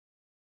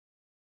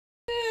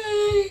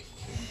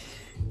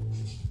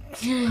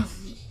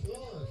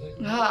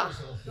Ah,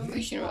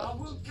 mission.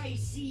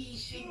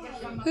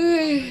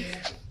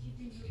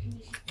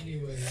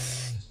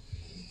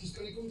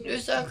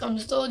 Looks like I'm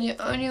still the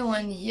only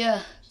one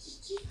here.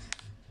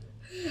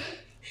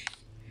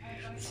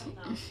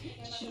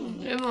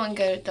 Everyone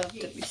got a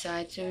doctor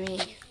besides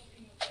me.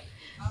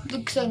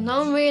 Looks like no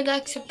one really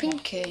likes a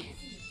pinky.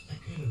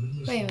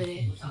 Wait a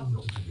minute.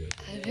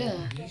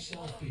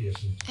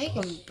 I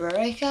can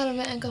break out of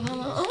it and go find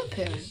my own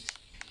parents.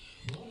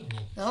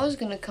 I was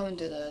gonna come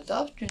to the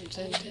adoption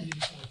center.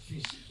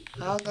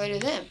 I'll go to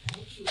them.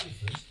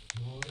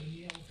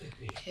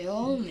 Hey,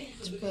 old man,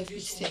 supposed to be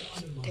sick.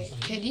 Take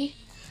Teddy.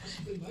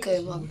 Go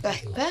in my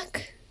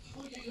backpack.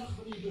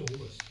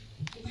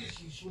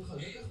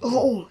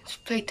 Oh, it's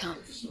playtime.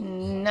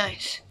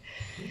 Nice.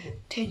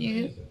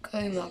 Teddy, go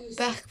in my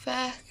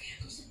backpack.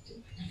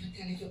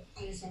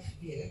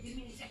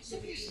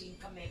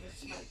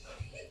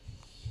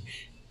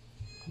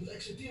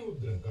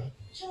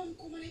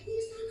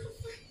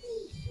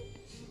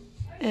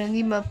 And I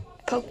need my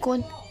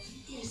popcorn.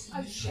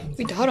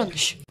 Wait, hold on.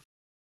 Shh.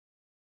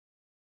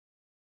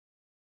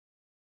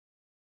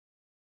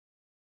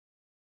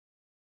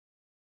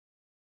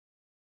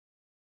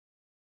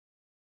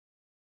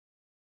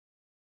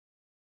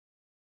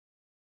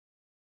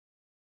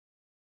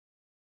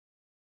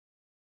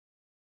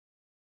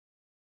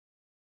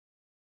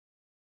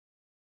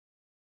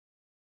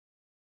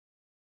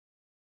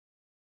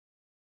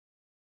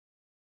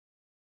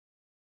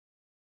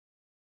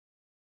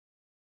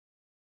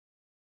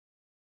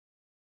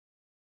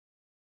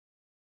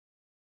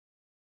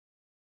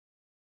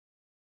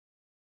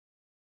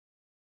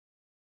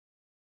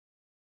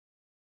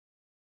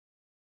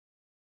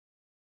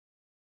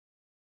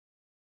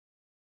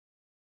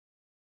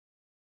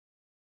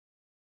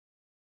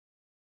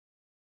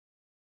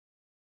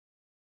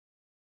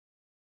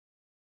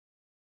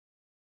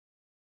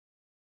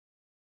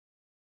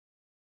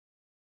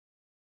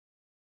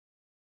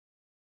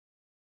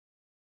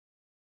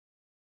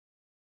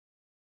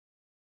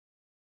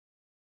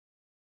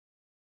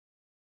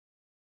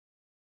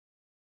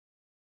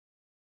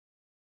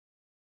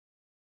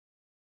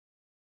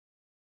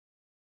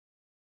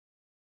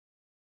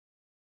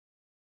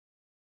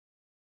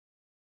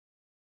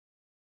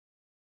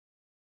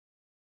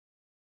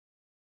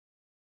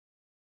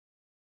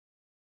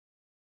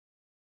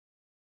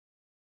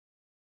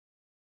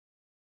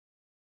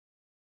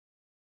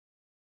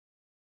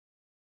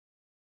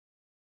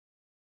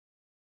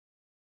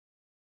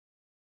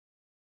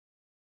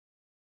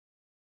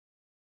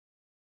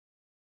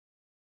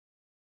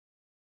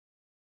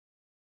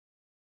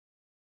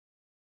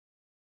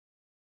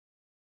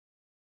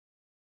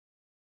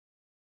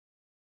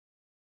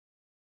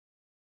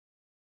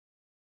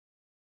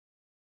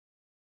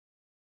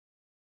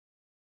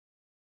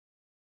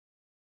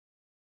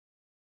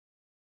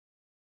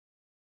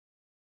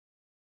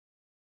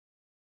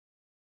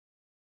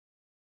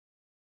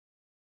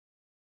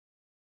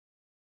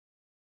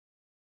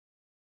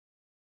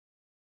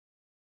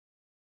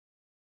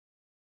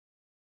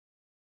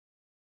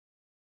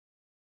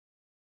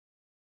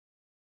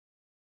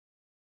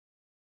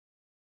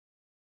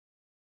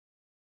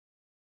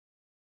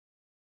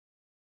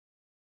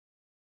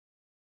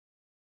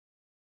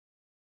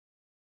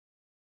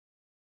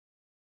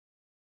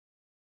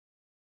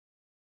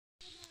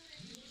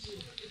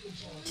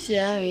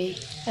 Sorry,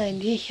 I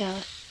need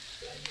help.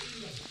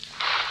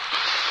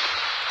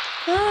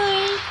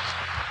 Hi.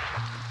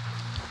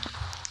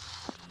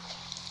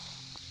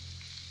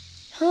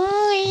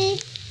 Hi.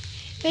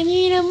 I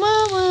need a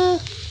mama.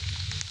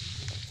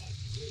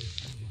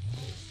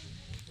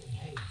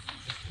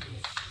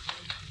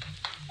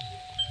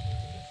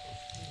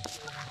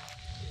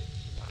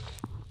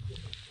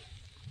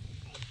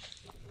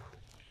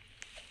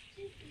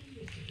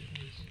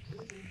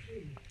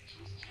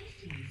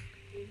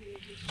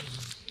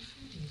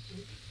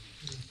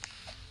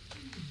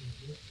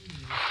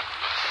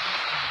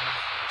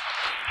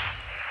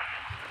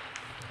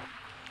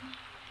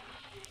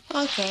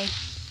 Okay.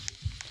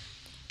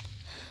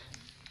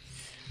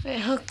 Wait,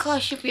 her car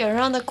should be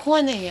around the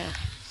corner here.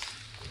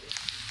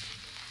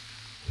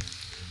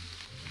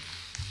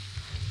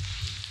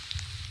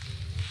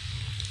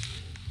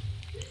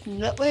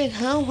 Wait,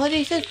 huh? What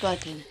is this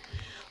button?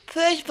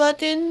 First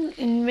button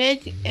in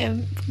red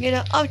and get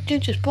an option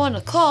to spawn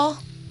a car.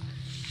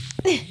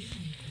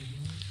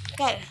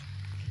 Got it.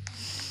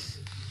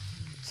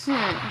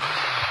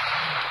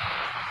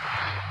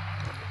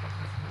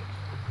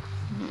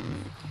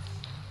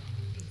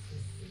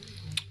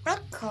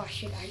 What car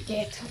should I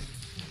get?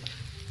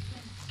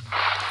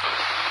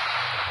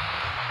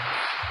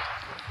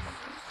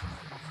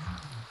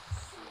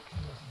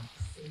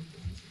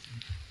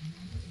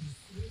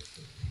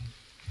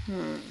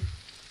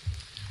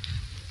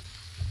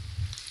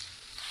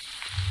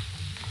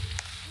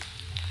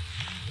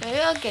 Maybe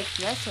I'll get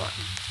this one.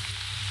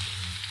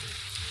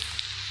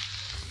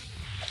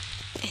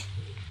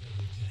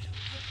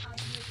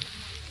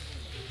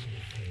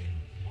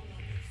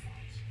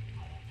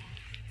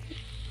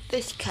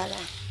 This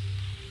color.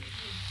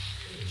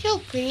 So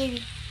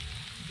pretty.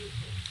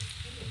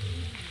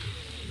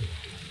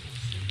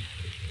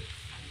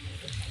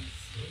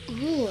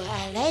 Ooh,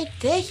 I like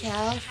this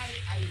house.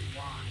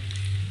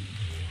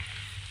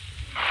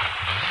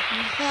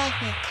 You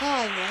have my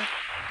car, yeah?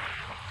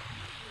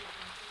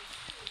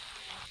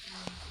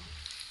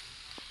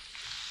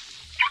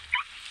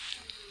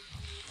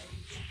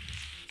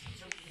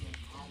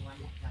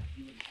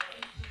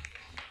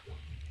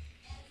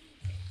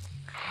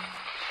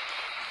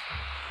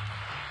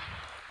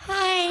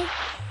 Hi.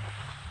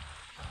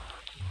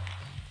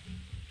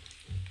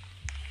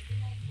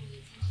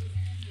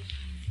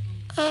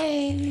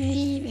 I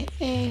need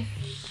a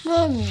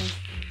mommy.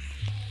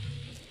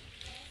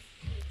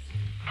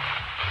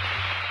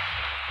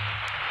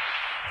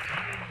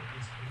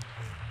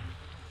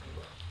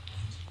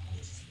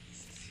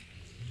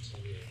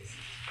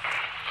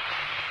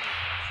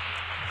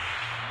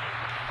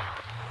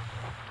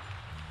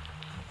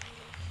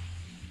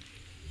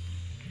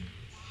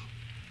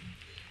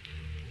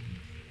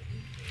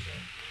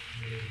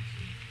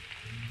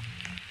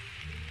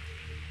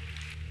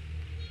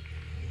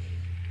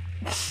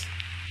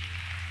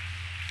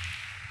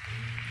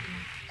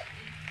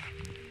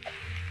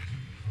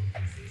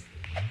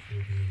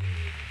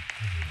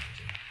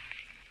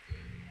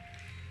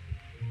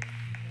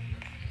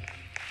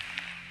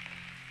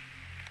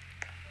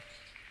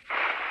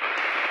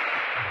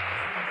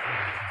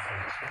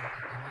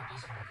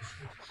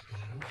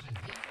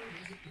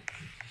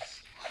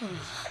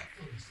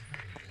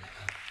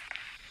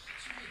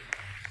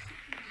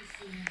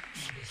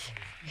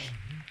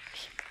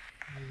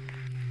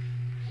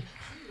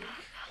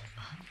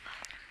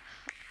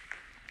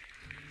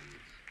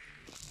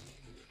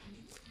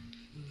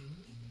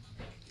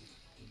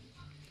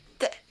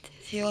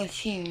 That's your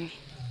thing.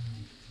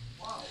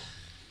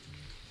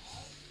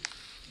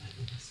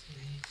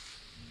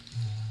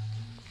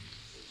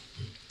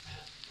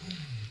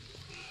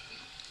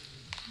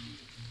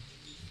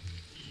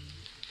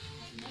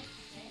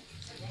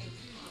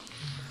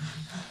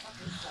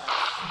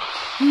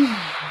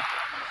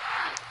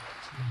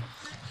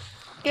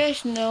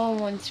 Guess no one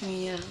wants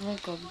me yet. I'll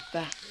go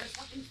back.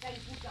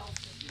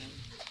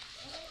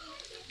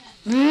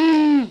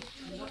 Mmm.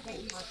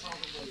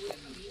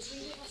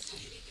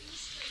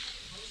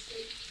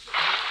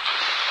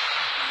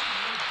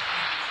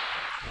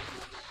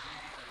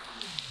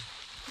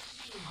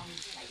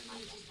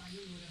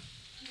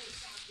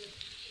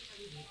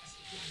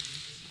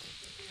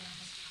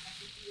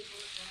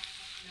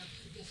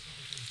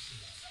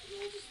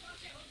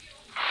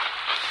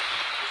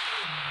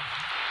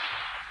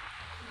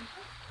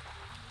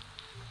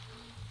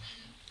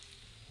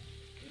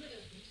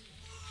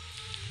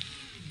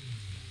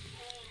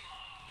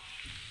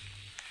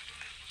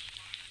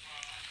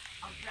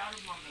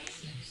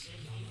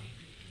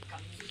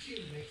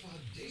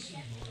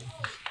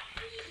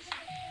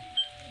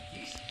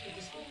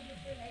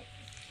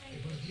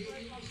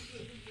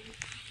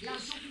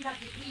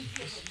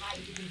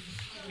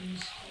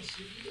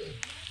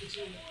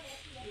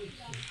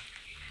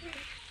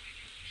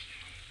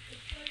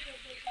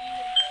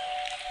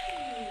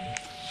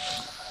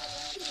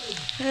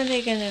 How are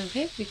they gonna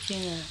pick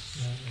between us?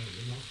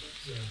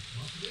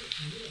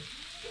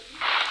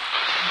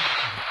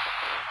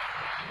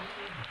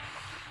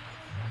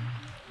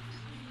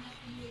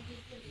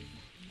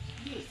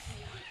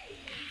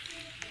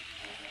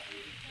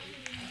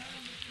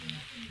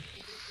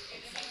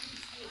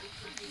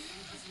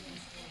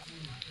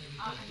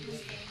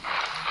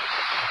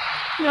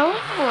 No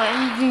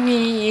one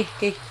me.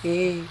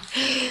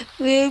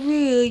 Maybe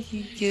I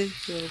should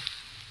just go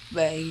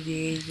by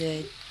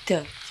the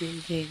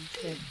touches and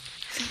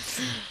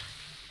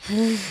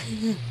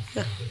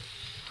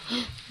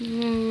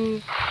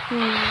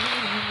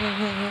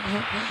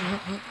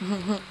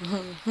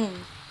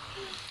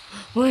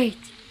Wait,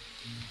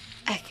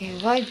 I can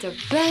ride the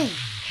bank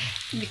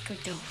because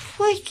the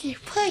freaky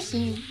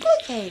person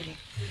look at it.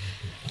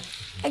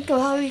 I can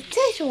hurry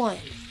this one.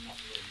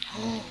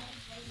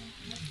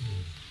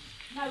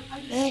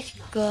 Let's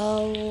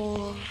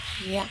go.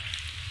 Yeah,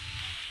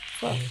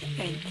 first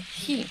and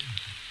see.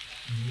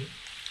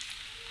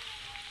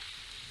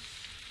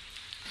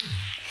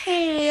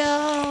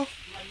 Hello.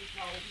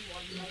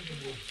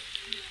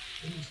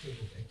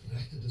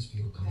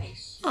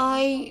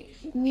 I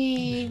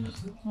need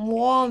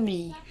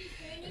mommy.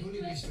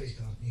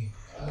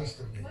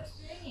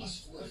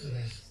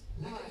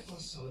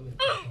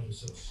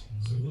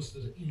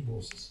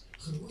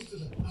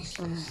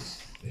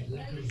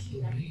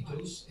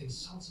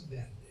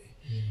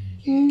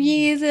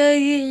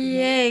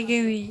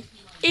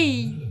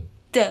 Eat.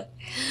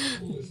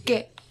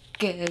 Get.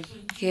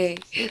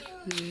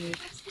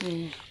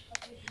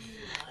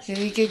 Can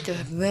we get the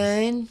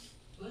van?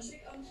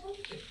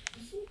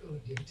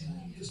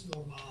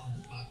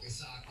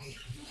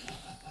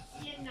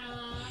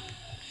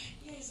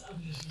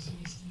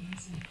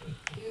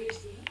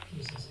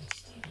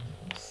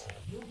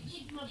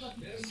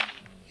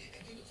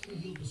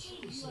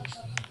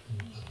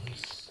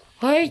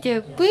 Why is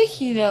the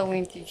pussy that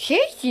went to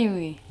chasing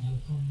me?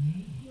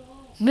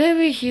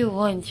 Maybe she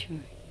wants me.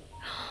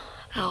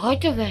 I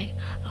got to think,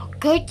 I'll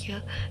go to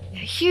her,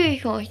 and she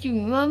was going to be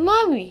my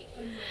mommy.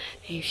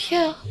 And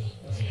so,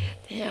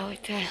 then I was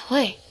like,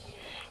 wait,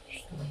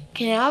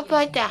 can I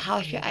buy that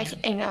house?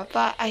 And I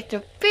bought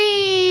the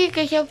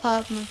biggest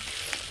apartment.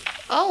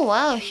 Oh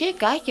wow, she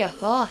got your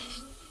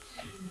fast.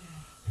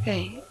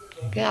 Okay,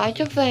 get out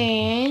the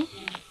van.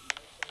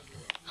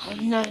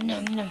 Nom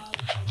nom nom.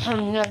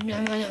 Nom nom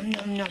nom nom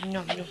nom nom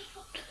nom nom.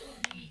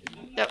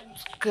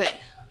 That's good.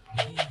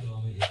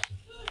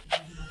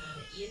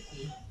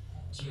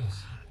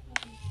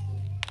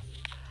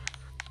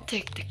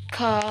 Take the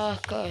car,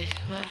 cause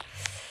my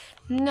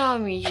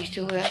mommy used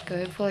to work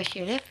before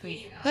she left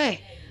me.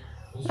 Hey,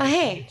 my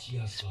hair,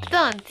 it's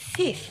done,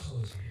 sis.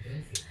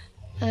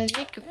 I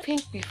like a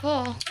pink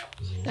before.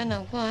 Don't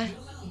know why.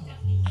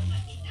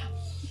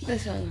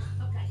 This one.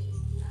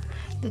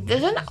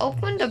 Doesn't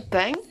open the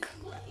bank?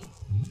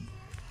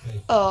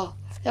 Oh,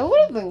 that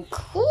would have been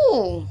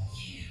cool.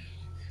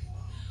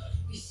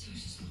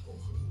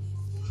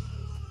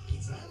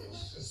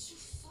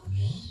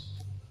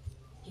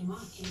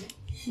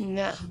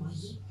 No.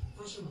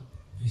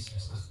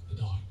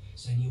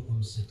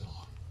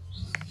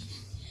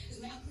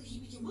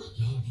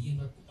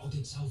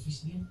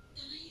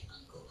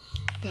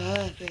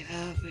 Perfect,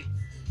 perfect.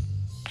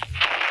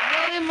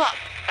 Roll him up.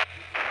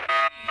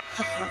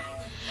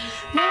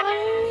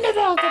 Never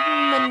talk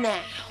about him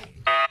now.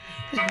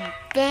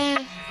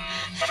 Bang.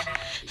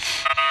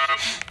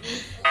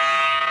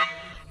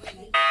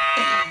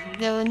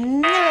 They will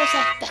never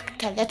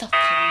suspect a little thing.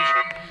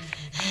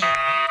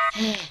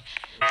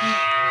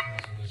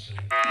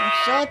 I'm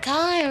so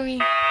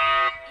tiring.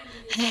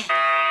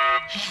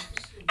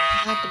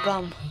 Like the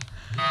bum.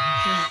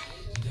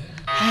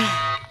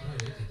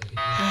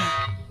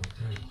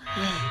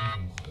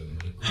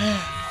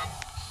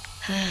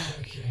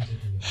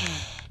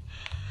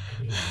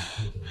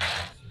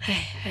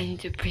 I need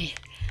to breathe.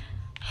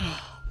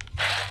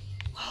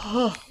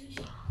 Oh.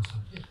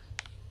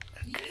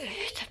 Okay,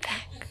 it's a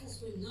bank.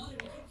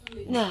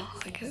 No,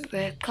 I got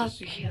red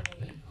coffee here.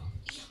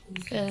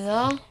 You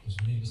know?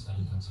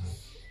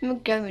 I'm gonna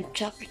get me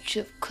chocolate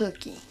chip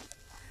cookie.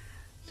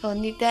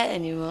 Don't need that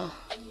anymore.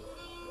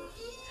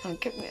 I'll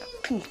get me a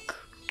pink.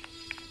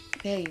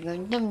 There you go.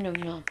 Num num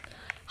num.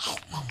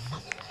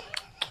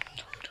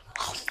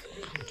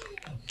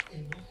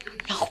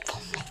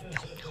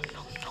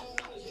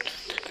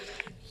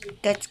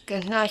 That's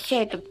good. Now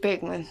share the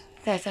big one.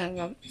 That's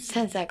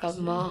since I got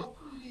more.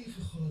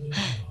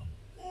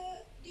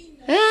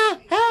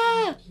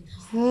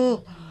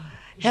 Ooh,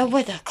 that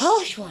was a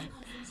close one.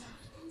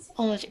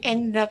 Almost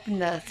ended up in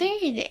the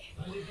thingy there.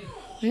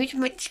 Which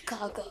made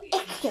Chicago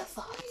extra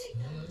fast.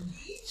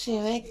 So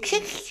you make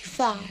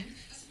 65.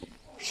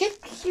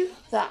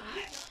 65.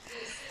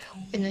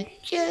 And the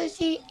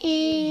Jersey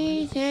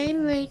is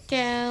anyway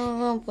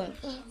down.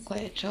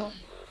 Quite so.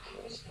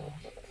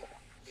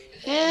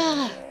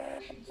 Yeah.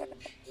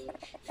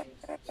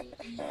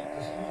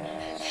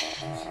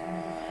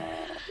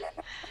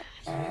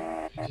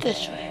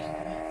 This way.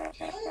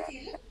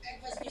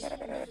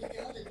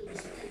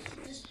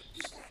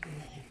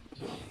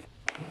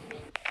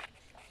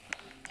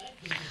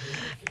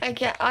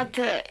 Okay,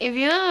 if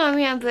you want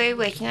me, I'm very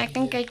rich and I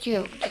can get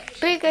you the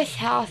biggest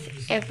house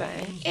ever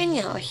and any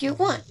house you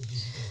want.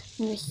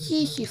 And the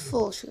CC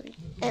full suite.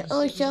 And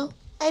also,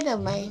 I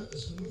don't mind.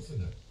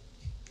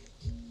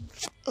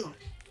 Oh,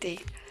 they.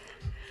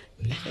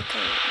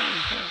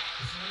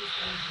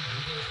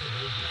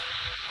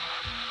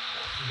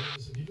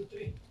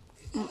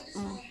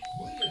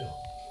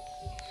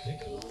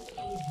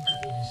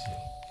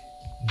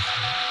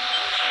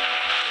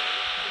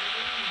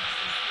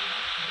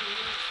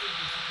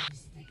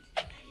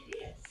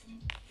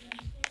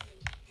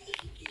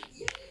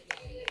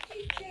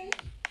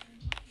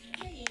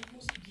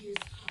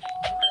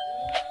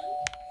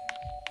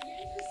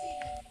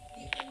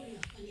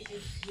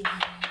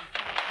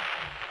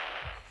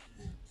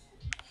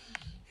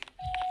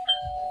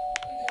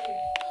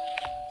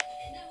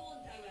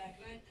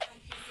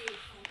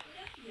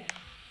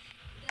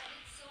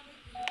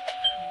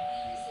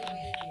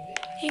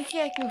 Think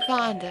I can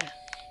find her.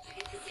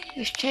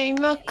 Just change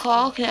my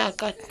car and I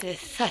got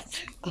this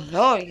such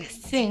glorious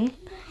thing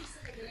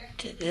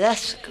to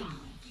let's go.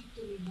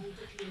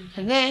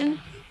 And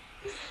then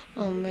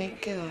I'll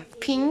make it a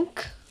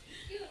pink.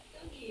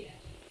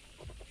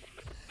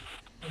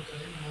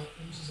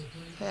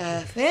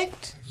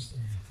 Perfect.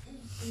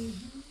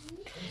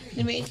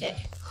 Let me say,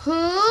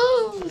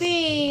 who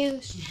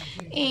lives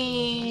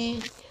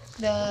in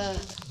the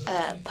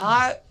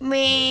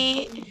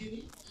apartment?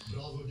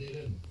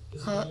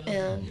 Who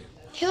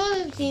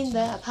lives in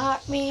the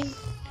apartment?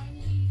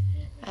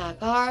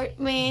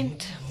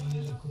 Apartment.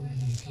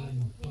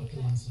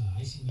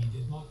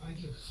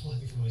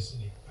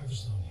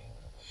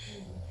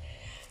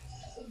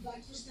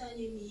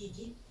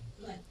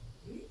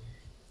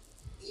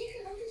 Je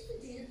kan altijd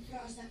verteren, mevrouw,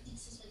 als daar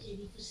iets is wat je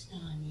niet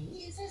verstaan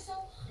niet. En zij zou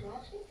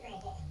graag je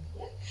vragen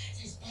beantwoorden.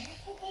 Zij is bijna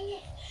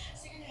compagnie.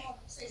 Zij kan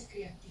helpen, zij is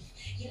creatief.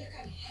 Jullie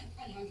kan hand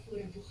aan maand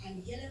vorentoe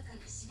gaan julle kan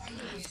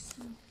Spanje wees.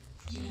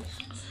 Julle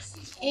gaan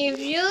suksesvol If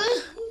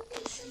you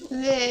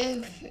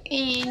live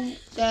in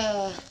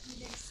the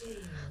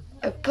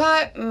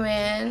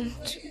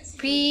apartment,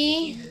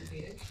 be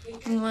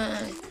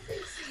my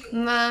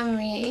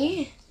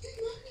mommy,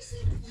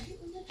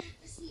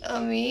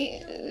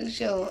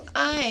 so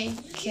I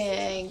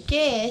can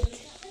get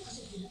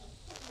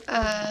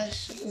a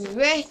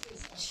rich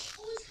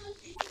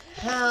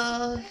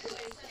house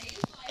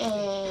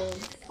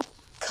and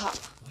car.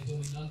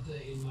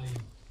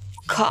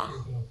 Car.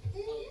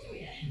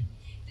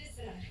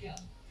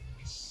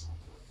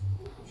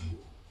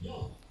 Ja,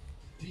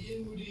 die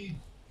een moet die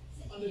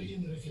ander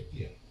een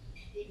reflekteer.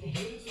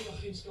 Probeer dit vir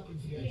agentskap en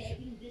vir die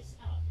uitgewing.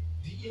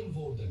 Die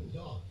eenwording,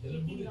 ja, julle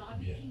moet dit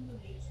probeer.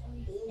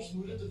 Ons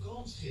moet dit 'n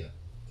kans gee.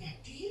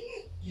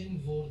 Natuurlijk.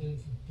 Eenwording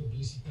vir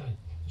publisiteit.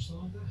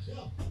 Verstaan jy?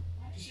 Ja,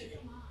 verseker.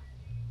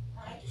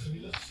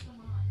 Gewillig.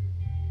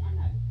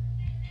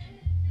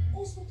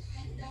 Ons moet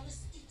gaan, daar was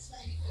iets wat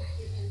ik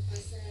opgegeven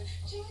was.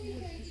 Johnny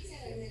kan iets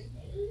herinneren.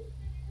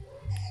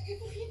 Ik heb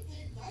vergeten wat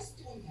het was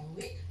toen, nou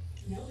ik.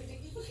 Nou heb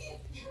ik niet vergeten.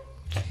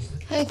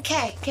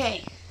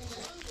 Okay.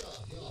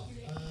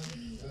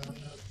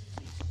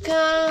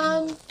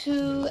 Come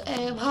to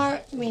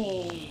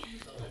apartment.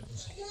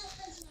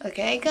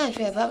 Okay, come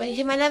to apartment.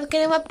 You might never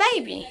get my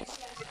baby.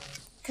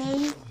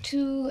 Come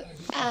to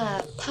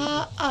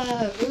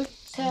apartment.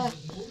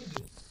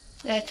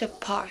 That's a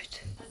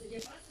part.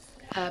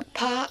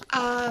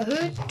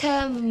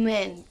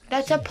 Apartment.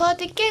 That's a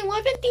part again.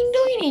 What are they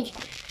doing?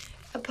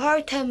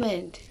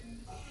 Apartment.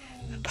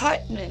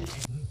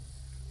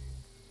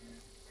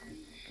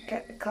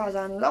 Get the cars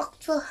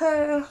unlocked for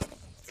her.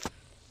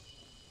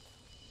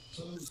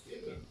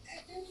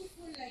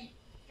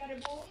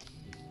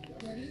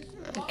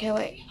 Okay,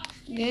 wait.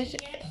 This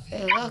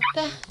lock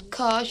the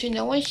car so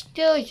no one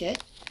steals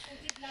it.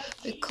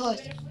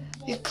 Because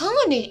we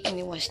can't let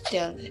anyone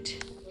steal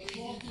it.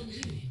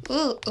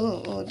 Ooh.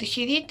 Did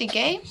she leave the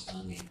game?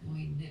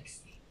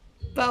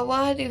 But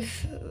what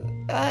if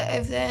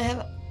they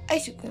have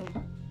ice cream?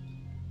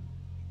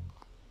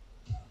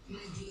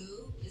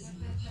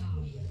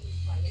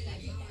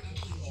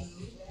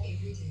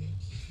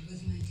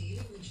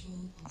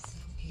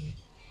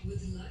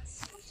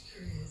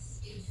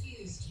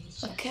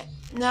 Okay,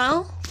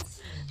 now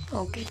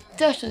I'll get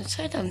this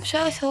inside. I'm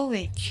so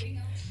rich.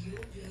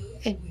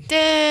 And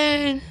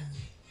then,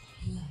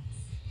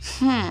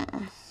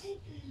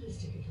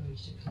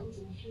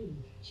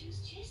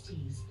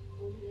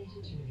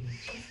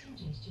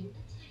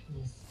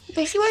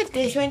 basically what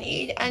this one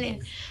is, and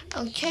then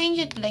I'll change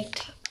it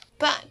later.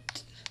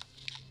 But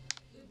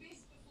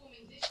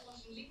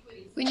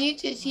we need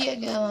to see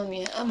again,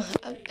 Mommy. I'm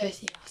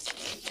thirsty.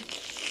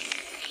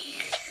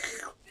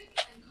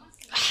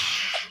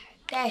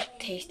 That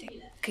tasted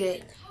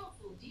good.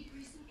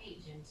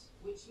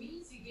 Which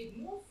means you get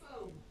more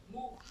foam,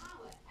 more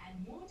power,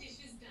 and more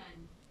dishes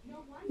done.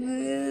 No wonder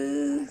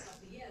Mm. of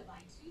the year by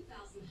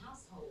 2,000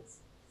 households.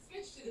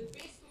 Switch to the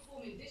best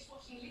performing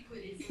dishwashing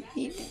liquid in South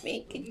Need to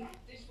make it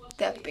Africa.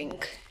 that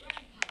pink.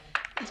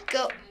 Let's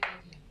go.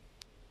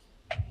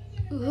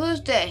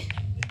 Who's there?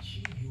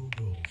 Achieve your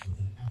goals with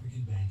an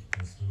African bank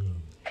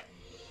restaurant.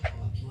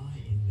 Apply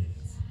in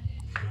minutes.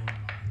 Go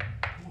online,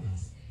 call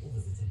us, or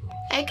visit a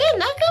branch. I can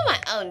knock on my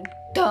own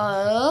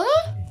door.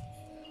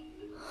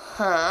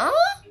 Huh?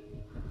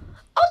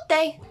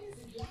 Okay.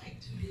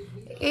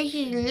 If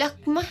you lock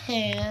my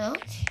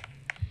house,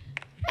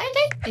 I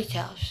like this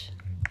house.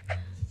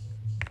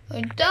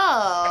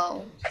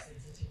 Although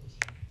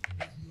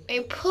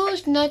it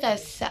pool's not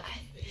outside.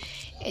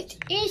 It's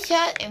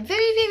inside and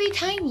very, very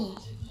tiny.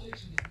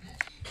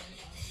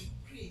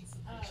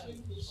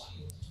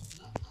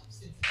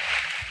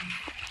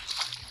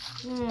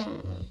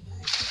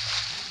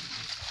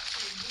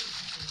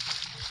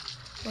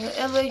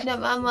 Whatever is not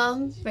my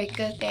mom,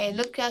 because they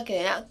look like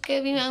they're not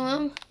giving my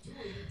mom.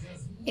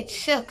 It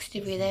sucks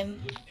to be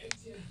them.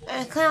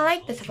 I kind of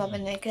like this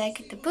apartment because I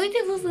get the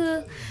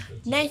beautiful,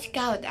 nice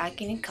guy without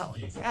getting cold.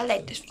 I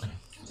like this one.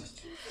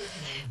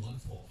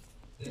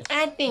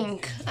 I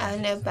think I'll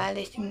never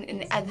listen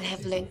and I don't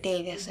have like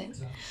day lesson.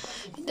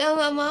 No,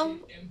 my mom.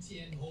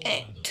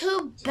 And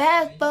too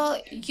bad for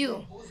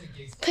you.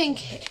 Pink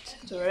heads,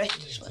 the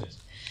rest ones.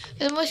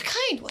 And the most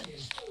kind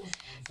ones.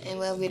 And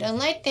when we don't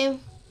like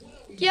them,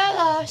 you're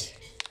lost.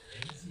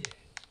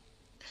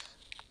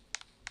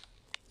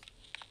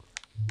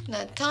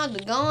 Now time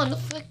to go on the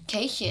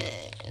vacation.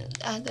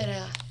 After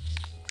that.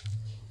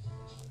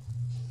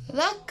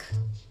 Luck.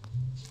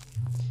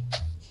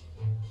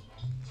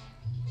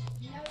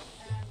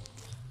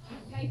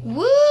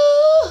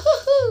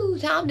 Woo!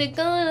 Time to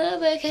go on a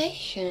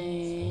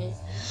vacation.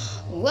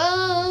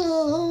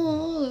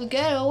 Whoa!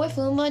 Get away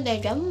from my day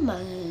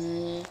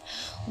drama.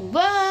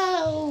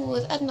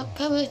 Whoa! I'm not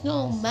coming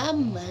no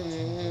mama.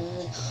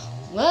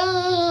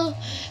 Whoa!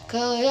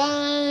 'Cause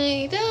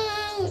I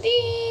don't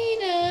need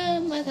a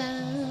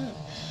mother.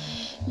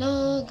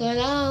 No, 'cause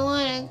I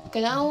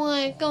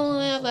wanna go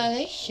on a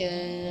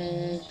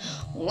vacation.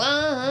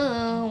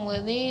 Wow,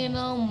 within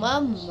a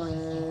mama.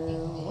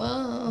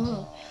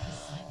 Wow.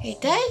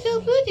 It is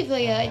so beautiful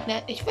here at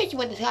night, especially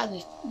when the sun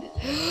is.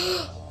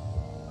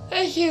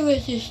 I see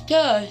with the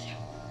stars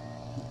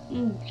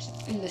in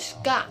the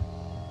sky.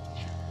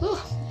 Whew,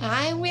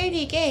 I'm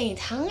really getting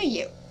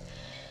tired.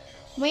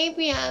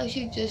 Maybe I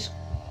should just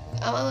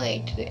I'm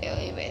away to the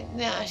elevator.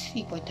 Now I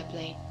sleep on the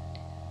plane.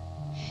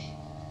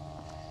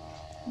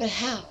 But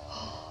how?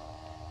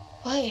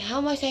 Wait,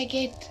 how much I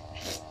get?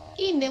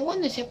 They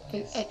want to set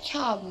a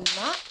child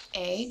my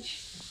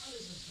age.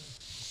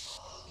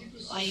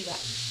 Why you got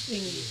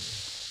ringing?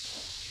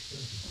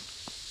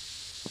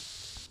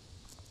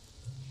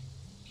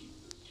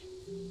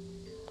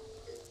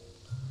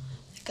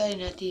 I got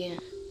an idea.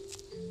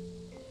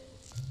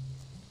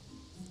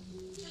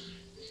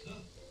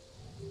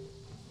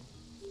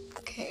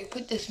 Okay,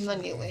 put this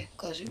money away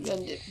because we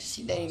don't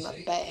see that in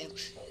my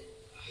bags.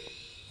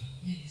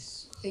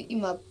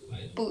 In my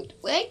boot.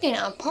 Wait, then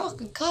I'm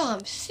parking car.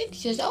 I'm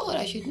 6 years old.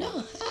 I should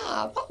know.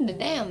 I robbed the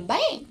damn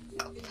bank.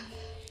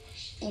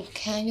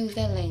 Can't use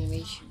that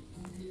language.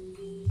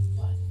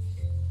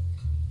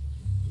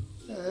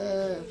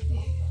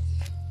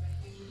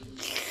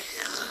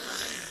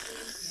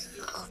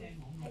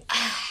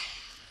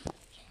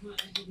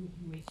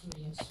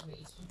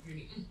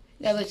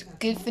 That was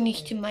good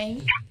finish to my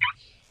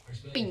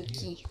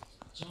pinky.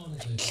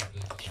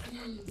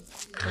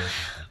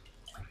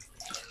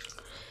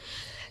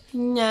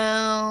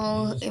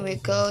 Now we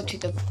go to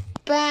the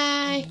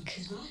back.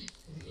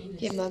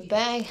 Get my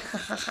bag.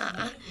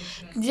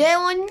 They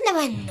will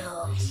never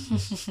know.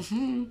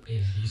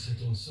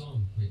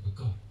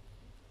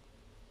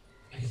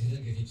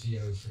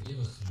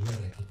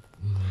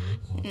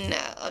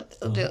 No,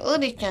 the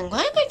other thing.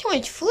 Why got so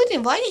much food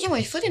and why did so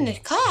much food in the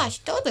car? I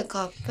stole the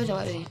car. But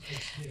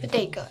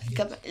there you go. I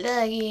got my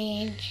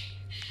luggage.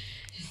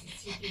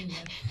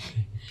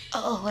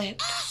 Oh,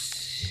 wait.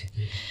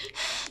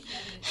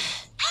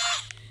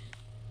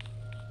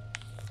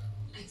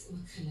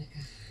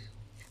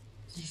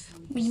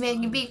 We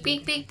make it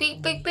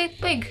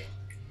big.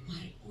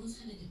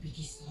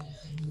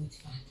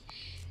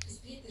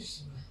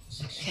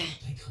 Okay.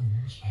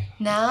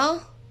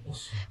 Now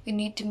we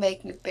need to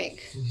make it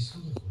big.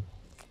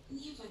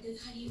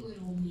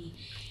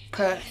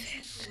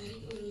 Perfect.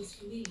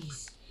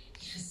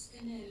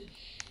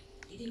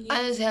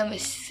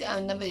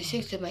 I'm number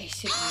 6 of my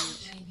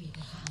siblings.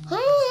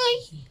 Hi.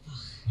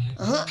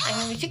 I'm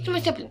number 6 of my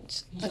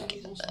siblings.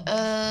 Okay.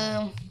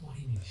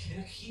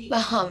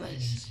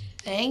 Bahamas.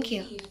 Thank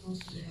you.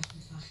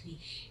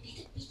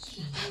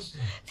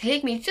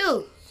 Take me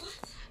too.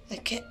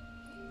 Okay.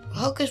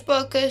 Hocus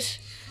pocus.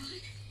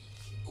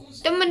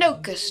 The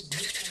Manocus.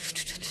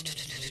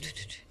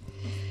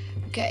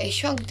 Okay, I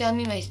shrunk down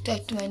in my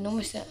stuff to my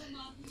normal size.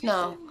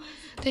 No,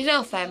 there's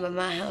no fire in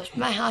my house.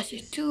 My house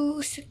is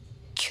too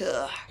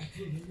secure.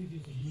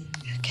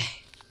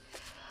 Okay.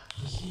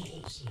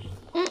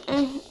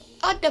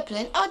 Out the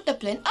plane.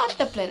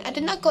 I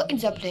did not go in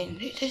the plane.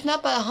 This is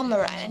not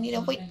Bahamas. I need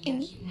to wait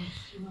in.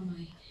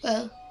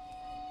 Well,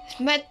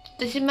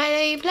 this is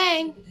my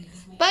plane.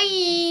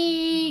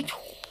 Bye.